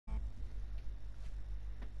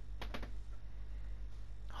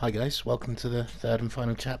Hi guys, welcome to the third and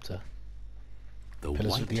final chapter. The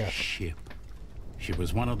Pillars of White the Earth. Ship. She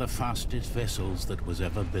was one of the fastest vessels that was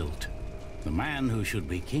ever built. The man who should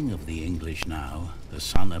be king of the English now, the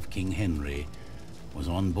son of King Henry, was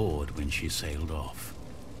on board when she sailed off.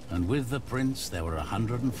 And with the prince there were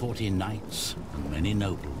 140 knights and many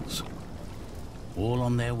nobles, all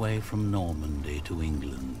on their way from Normandy to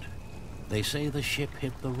England. They say the ship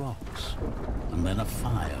hit the rocks, and then a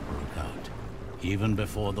fire broke out. Even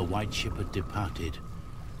before the White Ship had departed,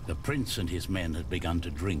 the prince and his men had begun to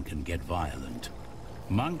drink and get violent.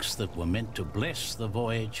 Monks that were meant to bless the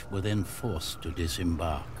voyage were then forced to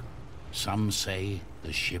disembark. Some say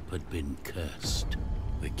the ship had been cursed.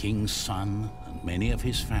 The king's son and many of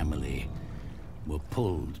his family were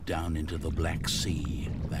pulled down into the Black Sea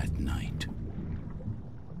that night.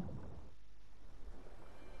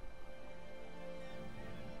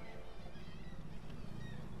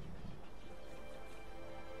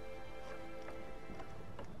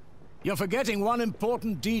 You're forgetting one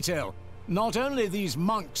important detail. Not only these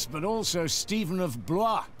monks, but also Stephen of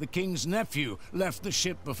Blois, the king's nephew, left the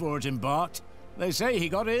ship before it embarked. They say he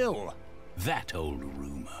got ill. That old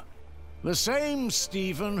rumor. The same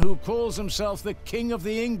Stephen who calls himself the King of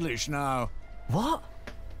the English now. What?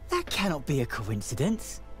 That cannot be a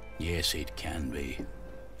coincidence. Yes, it can be.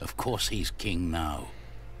 Of course he's king now.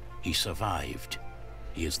 He survived.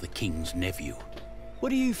 He is the king's nephew. What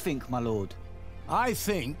do you think, my lord? I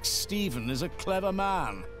think Stephen is a clever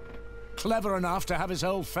man. Clever enough to have his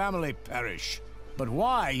whole family perish. But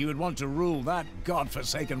why he would want to rule that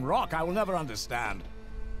god-forsaken rock, I will never understand.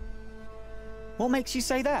 What makes you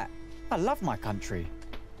say that? I love my country.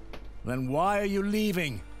 Then why are you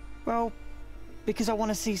leaving? Well, because I want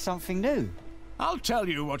to see something new. I'll tell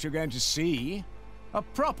you what you're going to see. A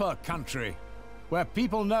proper country, where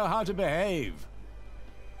people know how to behave.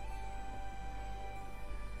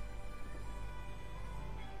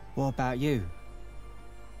 What about you?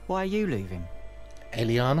 Why are you leaving?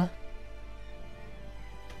 Eliana?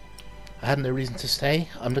 I had no reason to stay.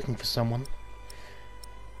 I'm looking for someone.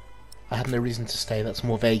 I had no reason to stay. That's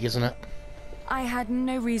more vague, isn't it? I had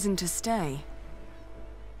no reason to stay.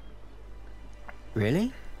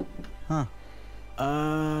 Really? Huh.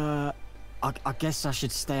 I guess I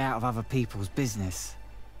should stay out of other people's business.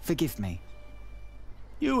 Forgive me.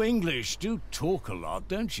 You English do talk a lot,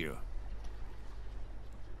 don't you?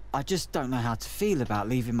 I just don't know how to feel about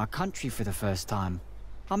leaving my country for the first time.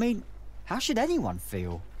 I mean, how should anyone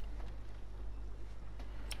feel?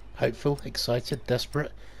 Hopeful, excited,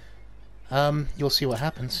 desperate. You'll see what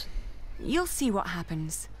happens. You'll see what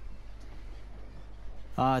happens.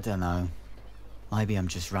 I don't know. Maybe I'm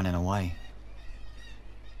just running away.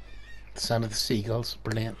 The sound of the seagulls,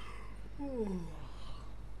 brilliant.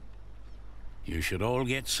 You should all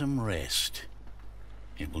get some rest.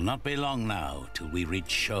 It will not be long now till we reach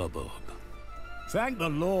Cherbourg. Thank the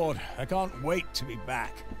Lord. I can't wait to be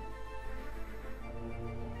back.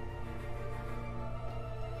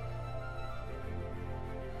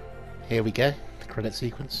 Here we go, the credit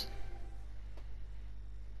sequence.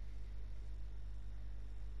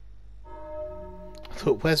 I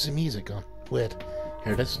thought, where's the music gone? Weird.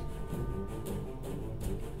 Here it is.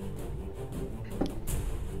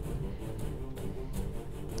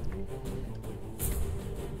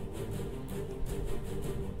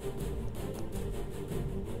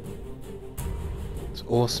 It's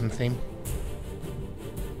awesome theme.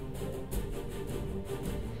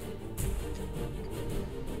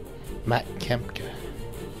 Matt Kempke,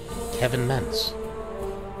 Kevin Mance,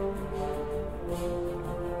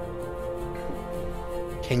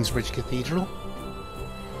 Kingsbridge Cathedral,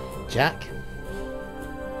 Jack,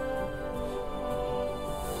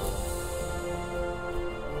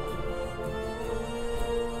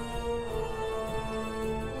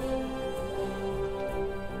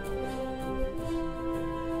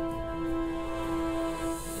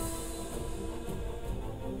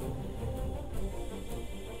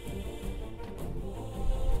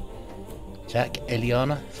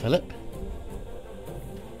 Eliana, Philip.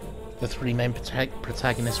 The three main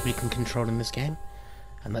protagonists we can control in this game,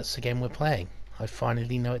 and that's the game we're playing. I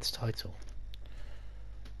finally know its title.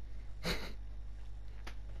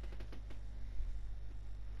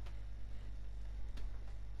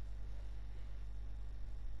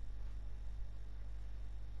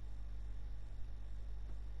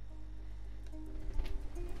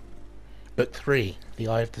 Book 3, The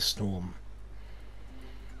Eye of the Storm.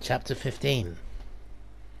 Chapter 15.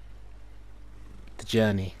 The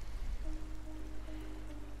Journey.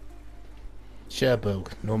 Cherbourg,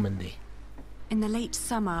 Normandy. In the late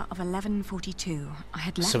summer of 1142, I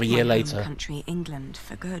had left So a year my later. home country, England,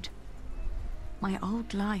 for good. My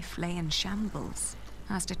old life lay in shambles,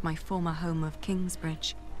 as did my former home of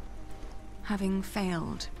Kingsbridge. Having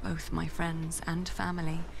failed both my friends and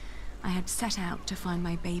family, I had set out to find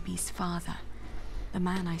my baby's father, the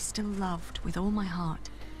man I still loved with all my heart,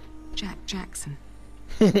 Jack Jackson.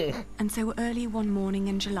 And so early one morning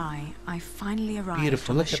in July, I finally arrived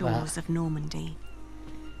Beautiful, on the look at shores that. of Normandy.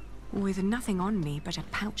 With nothing on me but a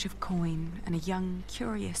pouch of coin and a young,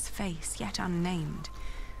 curious face yet unnamed,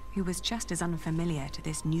 who was just as unfamiliar to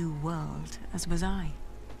this new world as was I.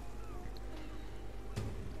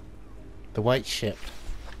 The White Ship.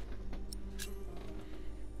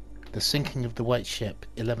 The sinking of the White Ship,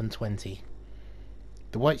 1120.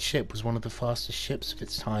 The White Ship was one of the fastest ships of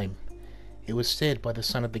its time. It was steered by the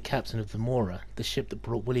son of the captain of the Mora, the ship that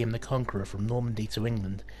brought William the Conqueror from Normandy to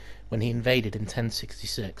England when he invaded in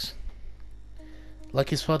 1066. Like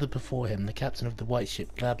his father before him, the captain of the White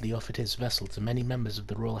Ship gladly offered his vessel to many members of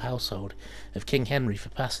the royal household of King Henry for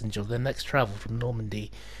passage on their next travel from Normandy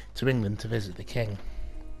to England to visit the king.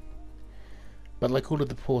 But like all of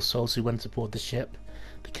the poor souls who went aboard the ship,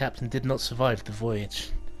 the captain did not survive the voyage.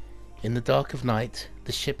 In the dark of night,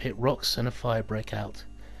 the ship hit rocks and a fire broke out.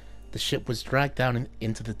 The ship was dragged down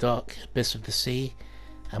into the dark abyss of the sea,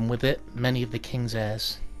 and with it, many of the king's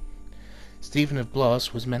heirs. Stephen of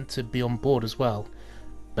Blois was meant to be on board as well,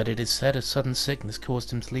 but it is said a sudden sickness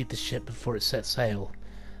caused him to leave the ship before it set sail.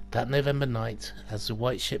 That November night, as the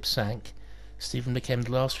White Ship sank, Stephen became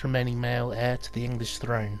the last remaining male heir to the English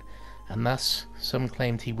throne, and thus some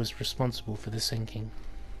claimed he was responsible for the sinking.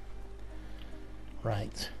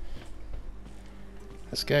 Right.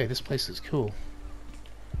 Let's go, this place looks cool.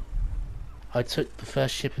 I took the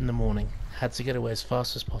first ship in the morning, had to get away as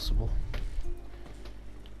fast as possible.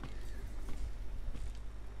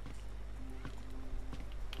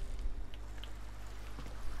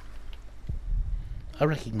 I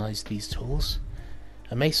recognise these tools.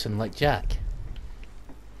 A mason like Jack.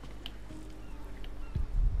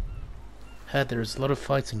 Heard there is a lot of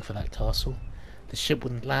fighting for that castle. The ship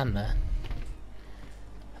wouldn't land there.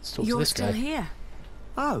 Let's talk to You're this still guy. here.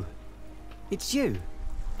 Oh, it's you.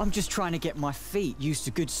 I'm just trying to get my feet used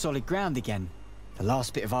to good solid ground again. The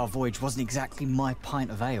last bit of our voyage wasn't exactly my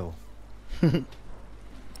pint of ale.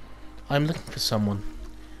 I'm looking for someone.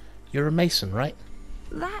 You're a mason, right?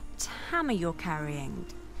 That hammer you're carrying,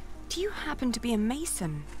 do you happen to be a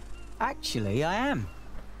mason? Actually, I am.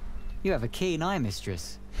 You have a keen eye,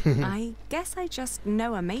 mistress. I guess I just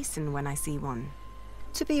know a mason when I see one.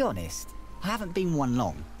 To be honest, I haven't been one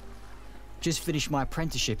long. Just finished my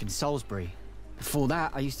apprenticeship in Salisbury. Before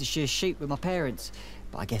that, I used to shear sheep with my parents,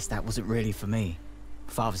 but I guess that wasn't really for me.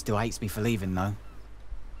 Father still hates me for leaving, though.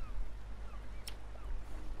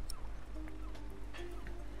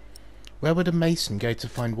 Where would a mason go to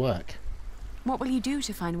find work? What will you do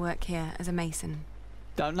to find work here as a mason?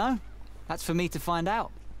 Don't know. That's for me to find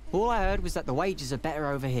out. All I heard was that the wages are better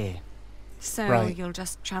over here. So Right. you'll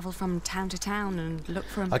just travel from town to town and look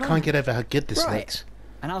for I employment? can't get over how good this Right. looks.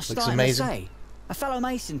 And I was Looks starting amazing. to say, a fellow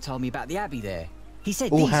mason told me about the abbey there. He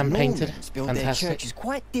said All these hand-painted. Normans build Fantastic. their churches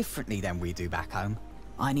quite differently than we do back home.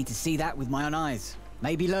 I need to see that with my own eyes.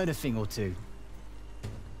 Maybe learn a thing or two.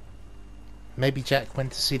 Maybe Jack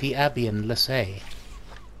went to see the abbey in Lissay.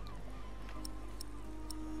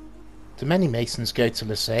 Do many masons go to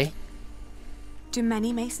Lissay? Do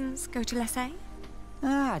many masons go to Lessay?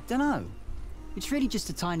 I dunno. It's really just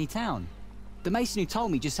a tiny town. The mason who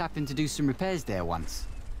told me just happened to do some repairs there once.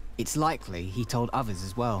 It's likely he told others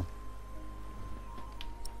as well.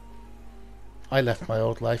 I left my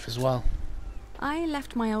old life as well. I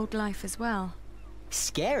left my old life as well.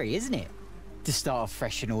 Scary, isn't it? To start off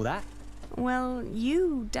fresh and all that. Well,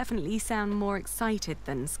 you definitely sound more excited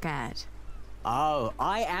than scared. Oh,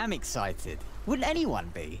 I am excited. Wouldn't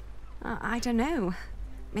anyone be? I don't know.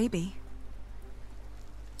 Maybe.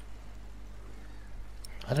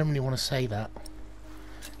 I don't really want to say that.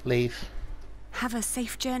 Leave. Have a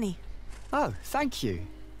safe journey. Oh, thank you.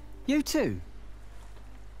 You too.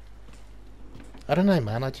 I don't know,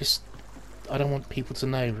 man. I don't want people to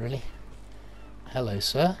know, really. Hello,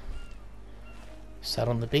 sir. Sat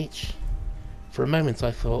on the beach. For a moment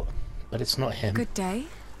I thought, but it's not him. Good day.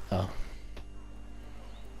 Oh.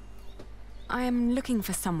 I am looking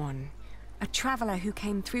for someone. A traveller who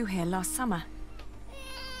came through here last summer.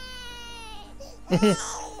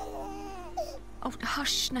 Oh,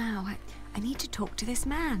 hush now. I need to talk to this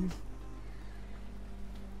man.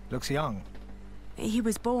 Looks young. He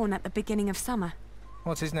was born at the beginning of summer.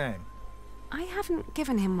 What's his name? I haven't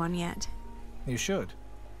given him one yet. You should.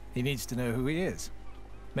 He needs to know who he is.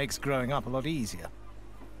 Makes growing up a lot easier.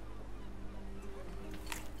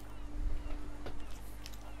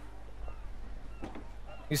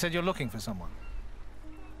 You said you're looking for someone.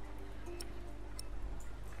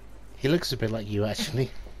 He looks a bit like you, actually.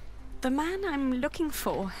 The man I'm looking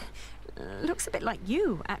for looks a bit like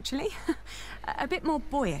you, actually. A bit more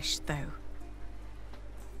boyish, though.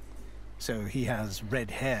 So he has red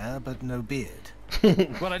hair, but no beard.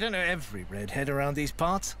 Well, I don't know every redhead around these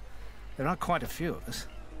parts. There are quite a few of us.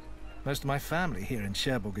 Most of my family here in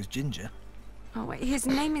Cherbourg is ginger. Oh, his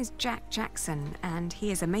name is Jack Jackson, and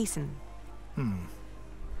he is a mason.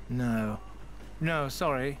 No. No,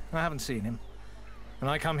 sorry. I haven't seen him. And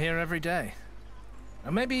I come here every day.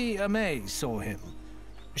 Maybe Amay saw him.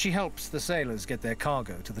 She helps the sailors get their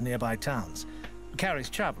cargo to the nearby towns. Carries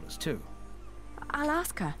travelers, too. I'll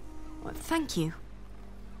ask her. Well, thank you.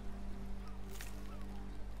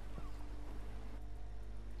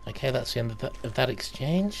 Okay, that's the end of that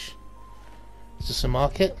exchange. Is this a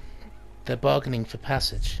market? They're bargaining for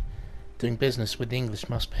passage. Doing business with the English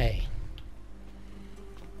must pay.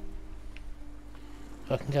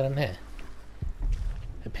 If I can get in here.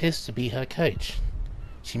 Appears to be her coach.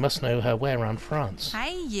 She must know her way around France.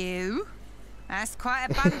 Hey, you. That's quite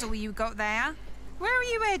a bundle you got there. Where are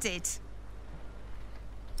you headed?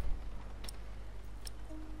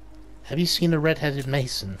 Have you seen a red-headed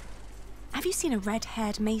mason? Have you seen a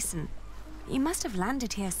red-haired mason? You must have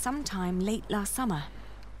landed here sometime late last summer.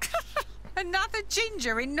 Another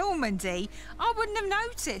ginger in Normandy? I wouldn't have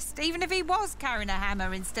noticed, even if he was carrying a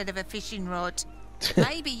hammer instead of a fishing rod.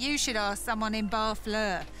 Maybe you should ask someone in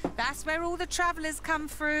Barfleur. That's where all the travellers come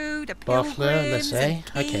through, the pilgrims and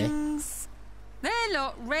kings. Their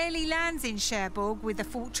lot rarely lands in Cherbourg, with the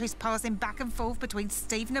fortress passing back and forth between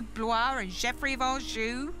Stephen of Blois and Geoffrey of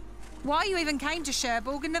Anjou. Why you even came to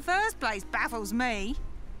Cherbourg in the first place baffles me.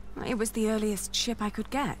 It was the earliest ship I could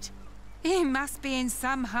get. You must be in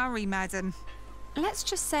some hurry, madam. Let's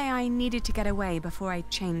just say I needed to get away before I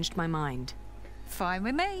changed my mind. Fine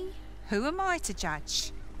with me. Who am I to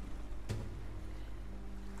judge?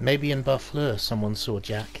 Maybe in Barfleur someone saw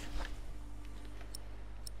Jack.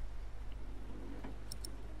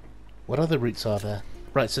 What other routes are there?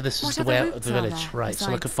 Right, so this is the way out of the village. Right,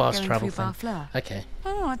 so like a fast travel thing. Okay.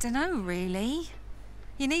 Oh, I don't know, really.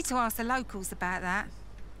 You need to ask the locals about that.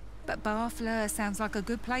 But Barfleur sounds like a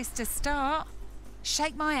good place to start.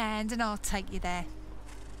 Shake my hand and I'll take you there.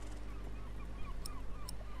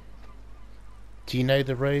 Do you know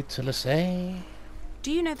the road to Lessay?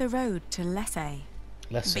 Do you know the road to Lessay?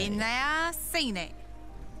 Been there, seen it.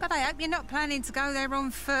 But I hope you're not planning to go there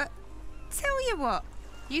on foot. Tell you what,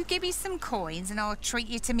 you give me some coins and I'll treat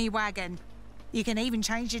you to me wagon. You can even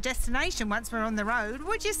change your destination once we're on the road,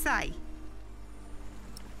 what'd you say?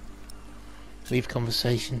 Leave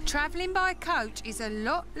conversation. Travelling by coach is a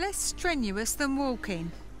lot less strenuous than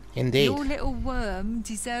walking. Indeed. Your little worm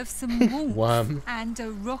deserves some warmth and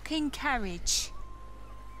a rocking carriage.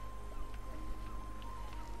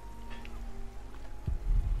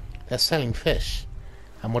 They're selling fish,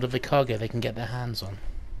 and what of the cargo they can get their hands on?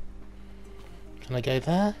 Can I go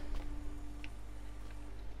there?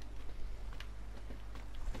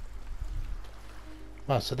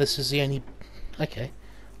 Oh, so this is the only... Okay,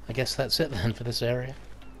 I guess that's it then for this area.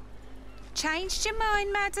 Changed your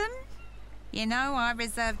mind, madam? You know, I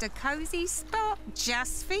reserved a cosy spot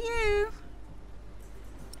just for you.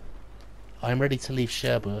 I'm ready to leave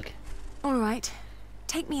Cherbourg. All right.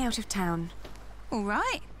 Take me out of town. All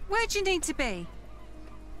right. Where do you need to be?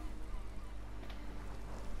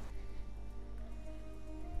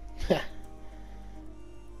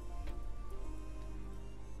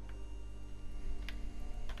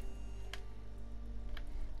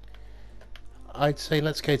 I'd say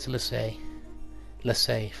let's go to Lessay.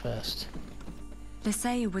 Lessay first.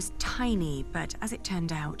 Lessay was tiny, but as it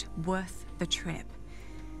turned out, worth the trip.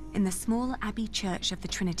 In the small abbey church of the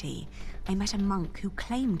Trinity, I met a monk who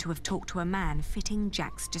claimed to have talked to a man fitting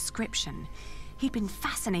Jack's description. He'd been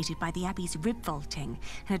fascinated by the abbey's rib vaulting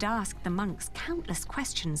and had asked the monks countless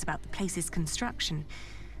questions about the place's construction.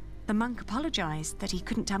 The monk apologized that he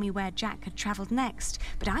couldn't tell me where Jack had traveled next,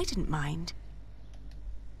 but I didn't mind.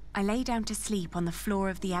 I lay down to sleep on the floor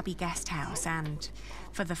of the abbey guest house and,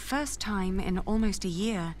 for the first time in almost a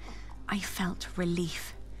year, I felt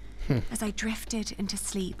relief. As I drifted into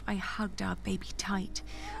sleep, I hugged our baby tight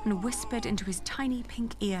and whispered into his tiny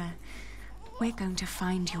pink ear, "We're going to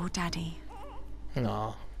find your daddy."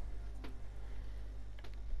 Aww.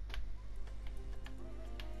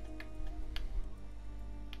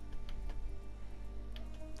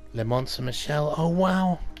 Le Mont Saint-Michel. Oh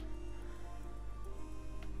wow.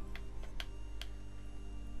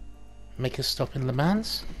 Make a stop in Le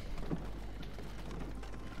Mans.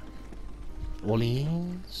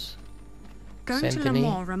 Orleans. Going to Saint-Denis? Le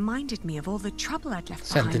Mans reminded me of all the trouble I'd left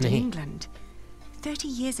behind in Saint-Denis. England. 30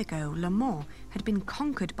 years ago, Le Mans had been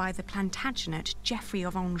conquered by the Plantagenet Geoffrey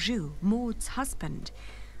of Anjou, Maud's husband.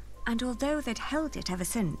 And although they'd held it ever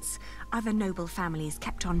since, other noble families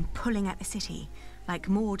kept on pulling at the city, like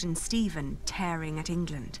Maud and Stephen tearing at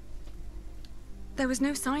England. There was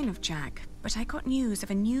no sign of Jack, but I got news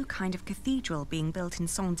of a new kind of cathedral being built in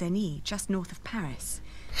Saint-Denis, just north of Paris.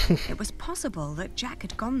 It was possible that Jack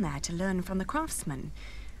had gone there to learn from the craftsmen.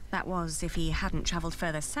 That was, if he hadn't travelled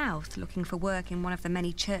further south, looking for work in one of the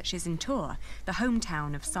many churches in Tours, the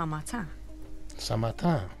hometown of Saint-Martin.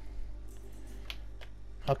 Saint-Martin.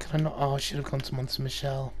 How could I not? Oh, I should have gone to Mont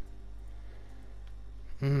Michel.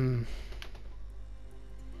 Let's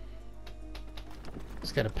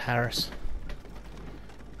go to Paris.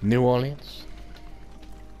 New Orleans.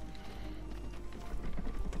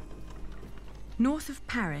 North of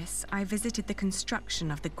Paris, I visited the construction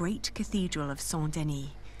of the great cathedral of Saint-Denis.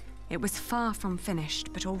 It was far from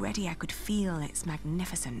finished, but already I could feel its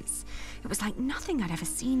magnificence. It was like nothing I'd ever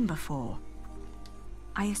seen before.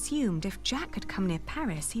 I assumed if Jack had come near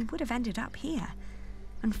Paris, he would have ended up here.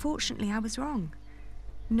 Unfortunately, I was wrong.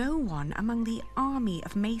 No one among the army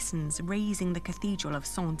of masons raising the cathedral of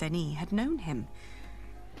Saint-Denis had known him.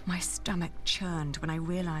 My stomach churned when I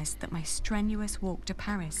realized that my strenuous walk to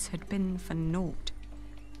Paris had been for naught.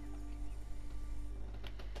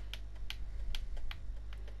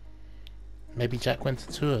 Maybe Jack went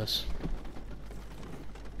to Tours.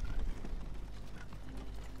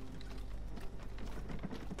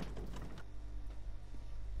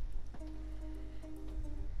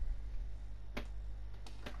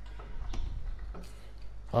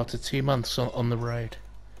 After 2 months on the road.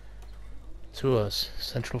 Tours,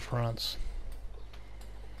 central France.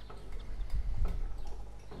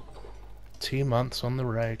 2 months on the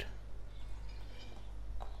road.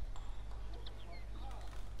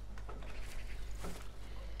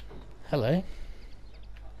 Hello.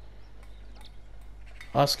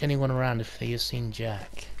 Ask anyone around if they have seen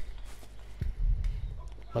Jack.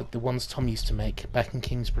 Like the ones Tom used to make back in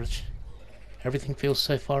Kingsbridge. Everything feels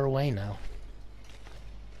so far away now.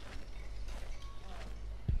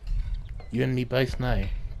 You and me both know,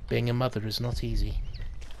 being a mother is not easy.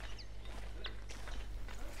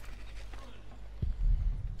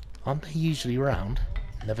 Aren't they usually round?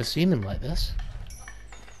 Never seen them like this.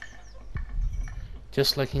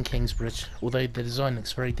 Just like in Kingsbridge, although the design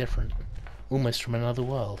looks very different, almost from another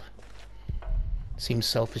world. Seems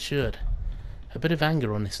self-assured. A bit of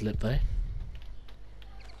anger on his lip though.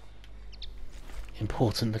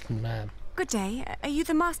 Important looking man. Good day. Are you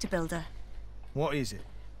the master builder? What is it?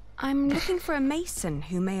 I'm looking for a mason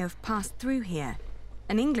who may have passed through here.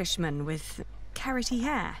 An Englishman with carroty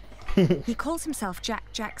hair. He calls himself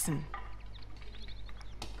Jack Jackson.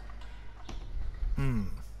 A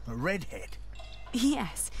redhead?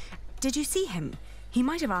 Yes. Did you see him? He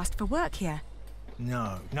might have asked for work here.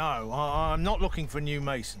 No, I'm not looking for new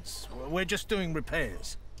masons. We're just doing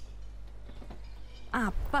repairs.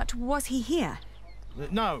 Ah, but was he here?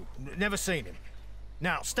 No, never seen him.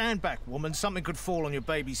 Now, stand back, woman. Something could fall on your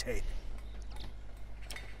baby's head.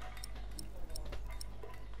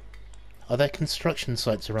 Are there construction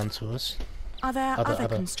sites around Tours? Are there other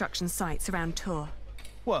other- construction sites around Tours?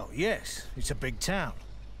 Well, yes. It's a big town.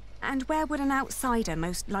 And where would an outsider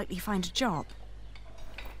most likely find a job?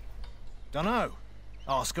 Dunno.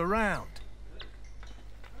 Ask around.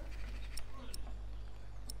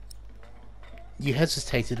 You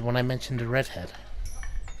hesitated when I mentioned a redhead.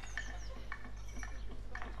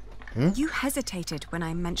 You hesitated when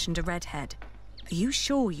I mentioned a redhead. Are you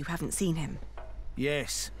sure you haven't seen him?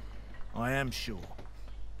 Yes, I am sure.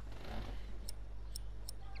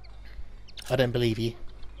 I don't believe you.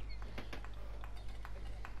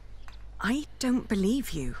 I don't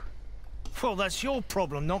believe you. Well, that's your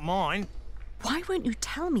problem, not mine. Why won't you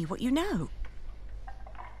tell me what you know?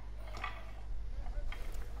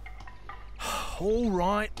 All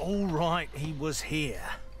right, he was here.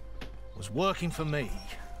 Was working for me.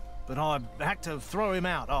 But I had to throw him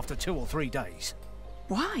out after 2 or 3 days.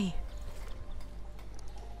 Why?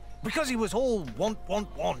 Because he was all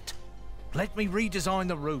want. Let me redesign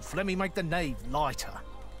the roof, let me make the nave lighter.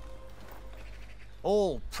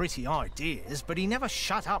 All pretty ideas, but he never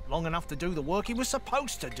shut up long enough to do the work he was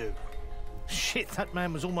supposed to do. Shit, that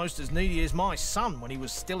man was almost as needy as my son when he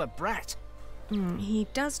was still a brat. He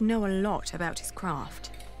does know a lot about his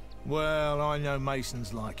craft. Well, I know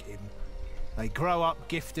masons like him. They grow up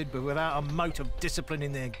gifted, but without a mote of discipline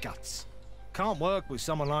in their guts. Can't work with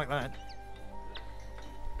someone like that.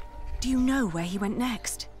 Do you know where he went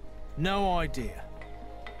next? No idea.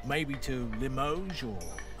 Maybe to Limoges or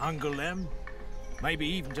Angoulême. maybe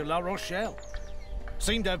even to La Rochelle.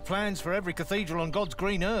 Seemed to have plans for every cathedral on God's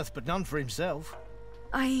green earth, but none for himself.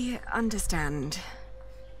 I understand.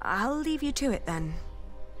 I'll leave you to it then.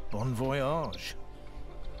 Bon voyage.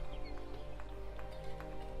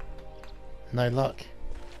 No luck.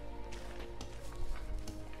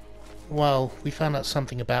 Well, we found out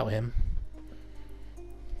something about him.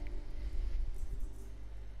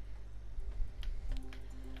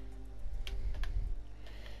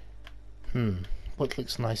 What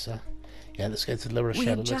looks nicer? Yeah, let's go to La Rochelle. We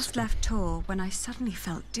had just left Tours when I suddenly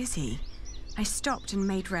felt dizzy. I stopped and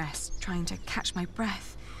made rest, trying to catch my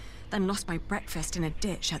breath, then lost my breakfast in a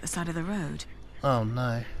ditch at the side of the road. Oh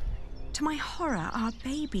no. To my horror, our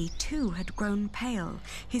baby too had grown pale,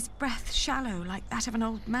 his breath shallow like that of an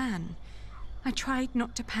old man. I tried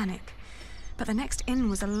not to panic, but the next inn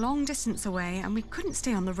was a long distance away and we couldn't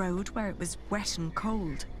stay on the road where it was wet and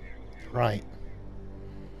cold. Right.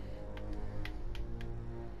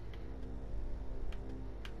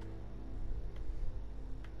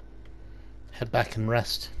 Head back and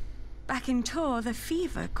rest. Back in Tours, the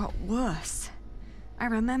fever got worse. I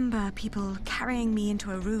remember people carrying me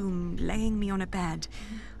into a room, laying me on a bed.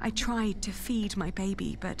 I tried to feed my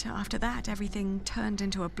baby, but after that everything turned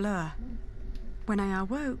into a blur. When I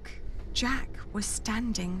awoke, Jack was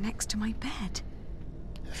standing next to my bed.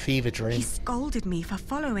 A fever dream. He scolded me for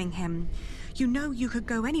following him. "You know you could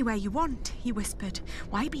go anywhere you want," he whispered.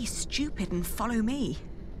 "Why be stupid and follow me?"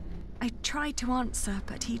 I tried to answer,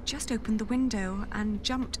 but he just opened the window and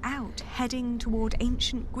jumped out, heading toward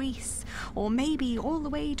ancient Greece, or maybe all the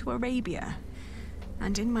way to Arabia.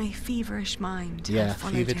 And in my feverish mind, I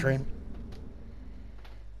followed fever him. dream.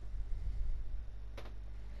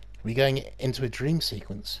 Are we going into a dream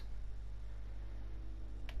sequence?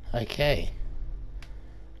 Okay.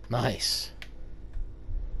 Nice.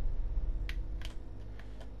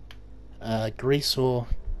 Greece or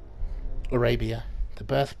Arabia? The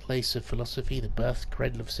birthplace of philosophy, the birth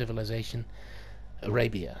cradle of civilization,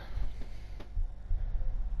 Arabia.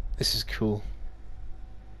 This is cool.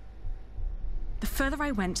 The further I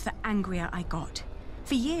went, the angrier I got.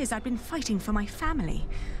 For years I'd been fighting for my family.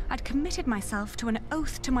 I'd committed myself to an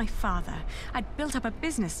oath to my father. I'd built up a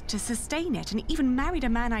business to sustain it and even married a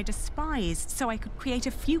man I despised so I could create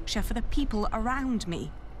a future for the people around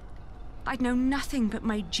me. I'd known nothing but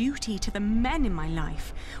my duty to the men in my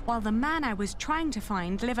life, while the man I was trying to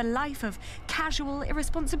find lived a life of casual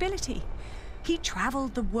irresponsibility. He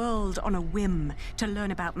traveled the world on a whim to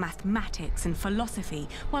learn about mathematics and philosophy,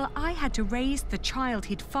 while I had to raise the child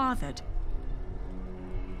he'd fathered.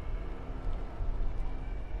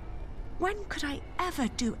 When could I ever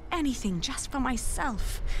do anything just for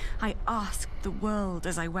myself? I asked the world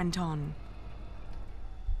as I went on.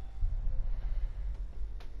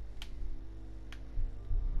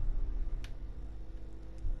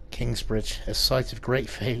 Kingsbridge, a site of great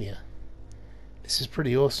failure. This is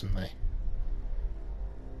pretty awesome, though.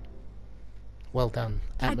 Well done.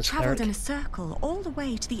 I'd travelled Atmospheric. in a circle all the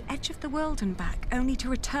way to the edge of the world and back, only to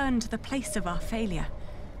return to the place of our failure.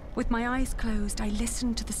 With my eyes closed, I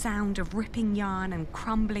listened to the sound of ripping yarn and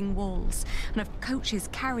crumbling walls, and of coaches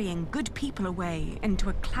carrying good people away into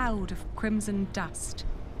a cloud of crimson dust.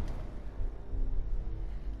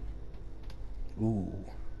 Ooh.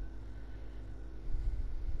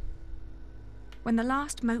 When the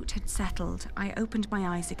last moat had settled, I opened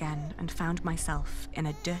my eyes again and found myself in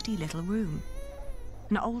a dirty little room.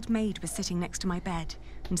 An old maid was sitting next to my bed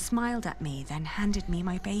and smiled at me, then handed me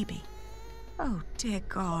my baby. Oh, dear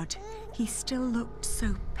God, he still looked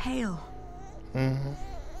so pale. Mm-hmm.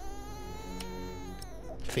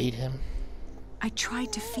 Feed him. I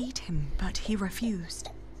tried to feed him, but he refused.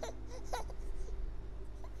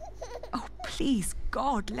 Oh, please,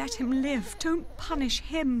 God, let him live. Don't punish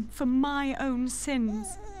him for my own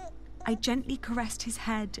sins. I gently caressed his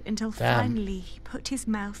head until finally he put his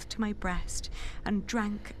mouth to my breast and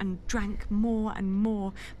drank more and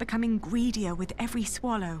more, becoming greedier with every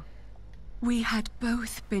swallow. We had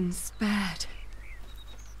both been spared.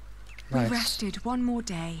 Nice. We rested one more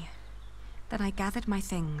day. Then I gathered my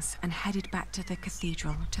things and headed back to the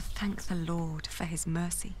cathedral to thank the Lord for his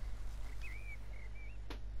mercy.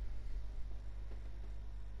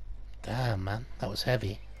 Damn, man, that was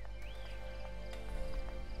heavy.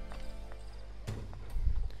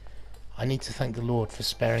 I need to thank the Lord for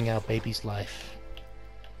sparing our baby's life.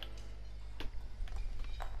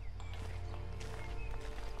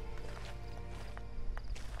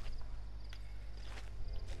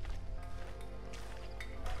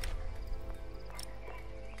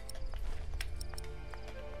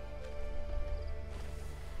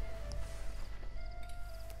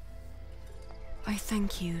 I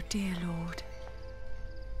thank you, dear Lord.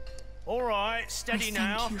 All right, I steady thank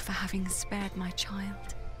now. you for having spared my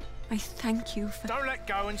child. I thank you for... Don't let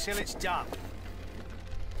go until it's done.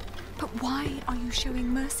 But why are you showing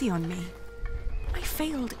mercy on me? I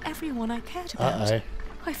failed everyone I cared about. Uh-oh.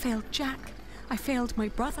 I failed Jack. I failed my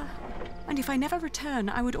brother. And if I never return,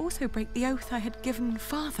 I would also break the oath I had given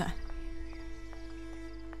Father.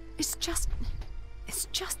 It's just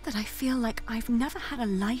that I feel like I've never had a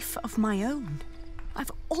life of my own.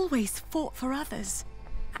 I've always fought for others.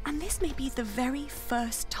 And this may be the very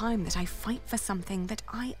first time that I fight for something that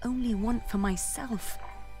I only want for myself.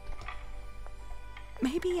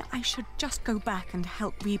 Maybe I should just go back and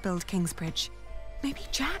help rebuild Kingsbridge. Maybe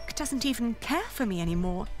Jack doesn't even care for me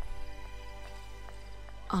anymore.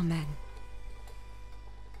 Amen.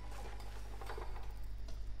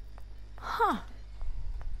 Huh.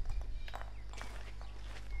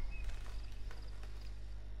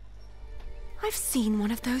 I've seen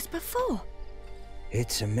one of those before.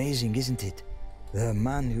 It's amazing, isn't it? The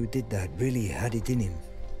man who did that really had it in him.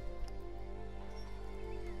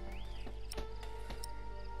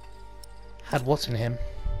 Had what in him?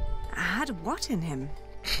 Had what in him?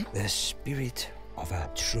 The spirit of a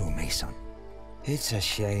true Mason. It's a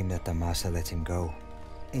shame that the master let him go.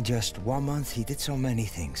 In just 1 month, he did so many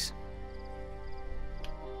things.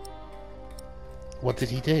 What did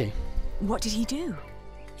he do? What did he do?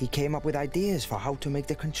 He came up with ideas for how to make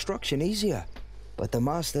the construction easier. But the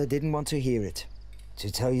master didn't want to hear it.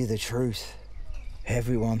 To tell you the truth,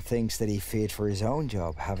 everyone thinks that he feared for his own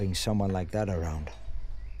job having someone like that around.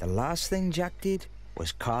 The last thing Jack did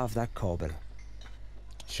was carve that corbel.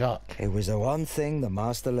 Jacques. It was the one thing the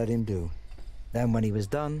master let him do. Then when he was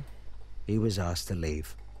done, he was asked to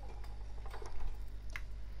leave.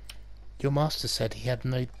 Your master said he had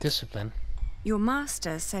no discipline. Your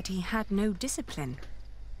master said he had no discipline.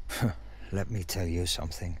 Let me tell you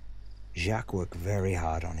something. Jacques worked very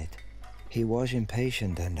hard on it. He was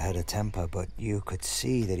impatient and had a temper, but you could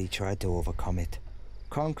see that he tried to overcome it.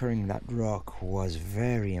 Conquering that rock was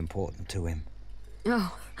very important to him.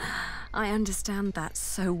 Oh, I understand that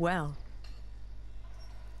so well.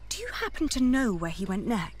 Do you happen to know where he went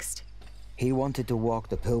next? He wanted to walk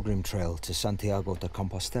the pilgrim trail to Santiago de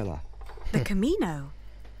Compostela. The Camino?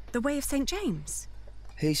 The Way of St. James?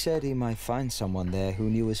 He said he might find someone there who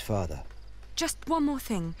knew his father. Just one more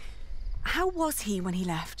thing. How was he when he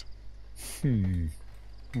left?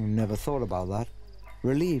 Never thought about that.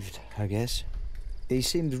 Relieved, I guess. He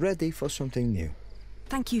seemed ready for something new.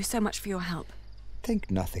 Thank you so much for your help.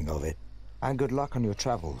 Think nothing of it. And good luck on your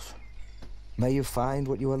travels. May you find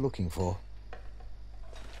what you are looking for.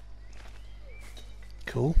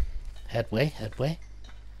 Cool. Headway, headway.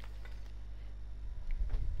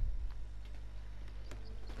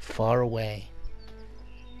 Far away.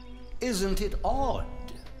 Isn't it odd?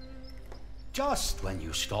 Just when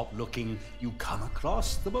you stop looking, you come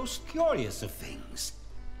across the most curious of things.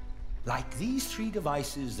 Like these 3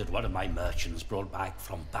 devices that one of my merchants brought back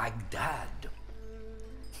from Baghdad.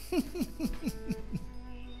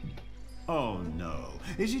 Oh no.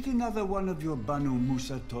 Is it another one of your Banu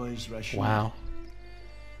Musa toys, Rashid? Wow.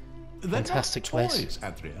 They're Fantastic not place. toys,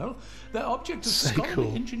 Adriel. They're objects of So scholarly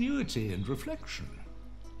cool. ingenuity and reflection.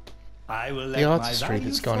 I will let The my artistry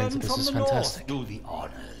that's valued gone into friend this from is the fantastic. north do the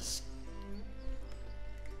honors.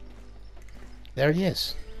 There he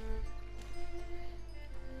is.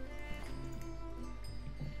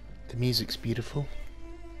 The music's beautiful.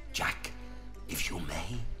 Jack, if you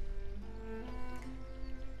may.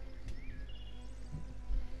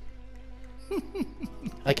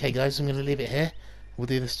 Okay guys, I'm going to leave it here. We'll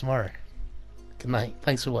do this tomorrow. Good night.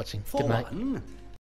 Thanks for watching. For Good night. one,